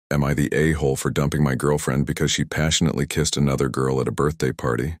Am I the a-hole for dumping my girlfriend because she passionately kissed another girl at a birthday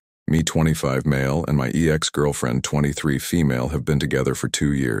party? Me, 25 male, and my ex-girlfriend, 23 female, have been together for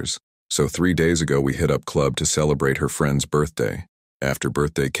 2 years. So 3 days ago we hit up club to celebrate her friend's birthday. After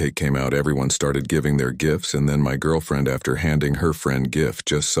birthday cake came out, everyone started giving their gifts, and then my girlfriend, after handing her friend gift,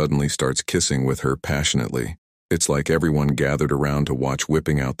 just suddenly starts kissing with her passionately. It's like everyone gathered around to watch,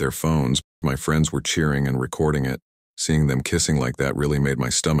 whipping out their phones. My friends were cheering and recording it. Seeing them kissing like that really made my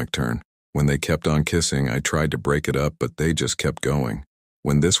stomach turn. When they kept on kissing, I tried to break it up, but they just kept going.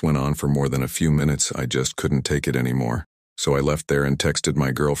 When this went on for more than a few minutes, I just couldn't take it anymore. So I left there and texted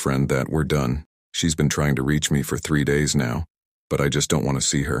my girlfriend that we're done. She's been trying to reach me for 3 days now, but I just don't want to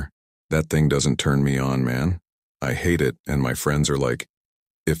see her. That thing doesn't turn me on, man. I hate it, and my friends are like,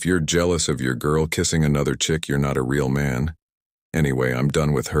 if you're jealous of your girl kissing another chick, you're not a real man. Anyway, I'm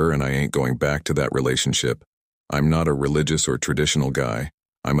done with her and I ain't going back to that relationship. I'm not a religious or traditional guy.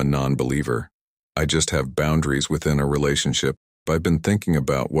 I'm a non-believer. I just have boundaries within a relationship. I've been thinking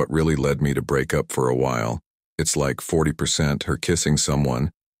about what really led me to break up for a while. It's like 40% her kissing someone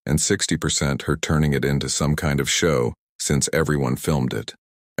and 60% her turning it into some kind of show, since everyone filmed it.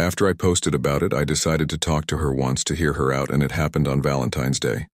 After I posted about it, I decided to talk to her once to hear her out, and it happened on Valentine's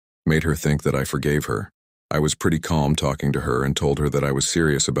Day. Made her think that I forgave her. I was pretty calm talking to her and told her that I was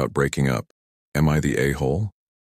serious about breaking up. Am I the a-hole?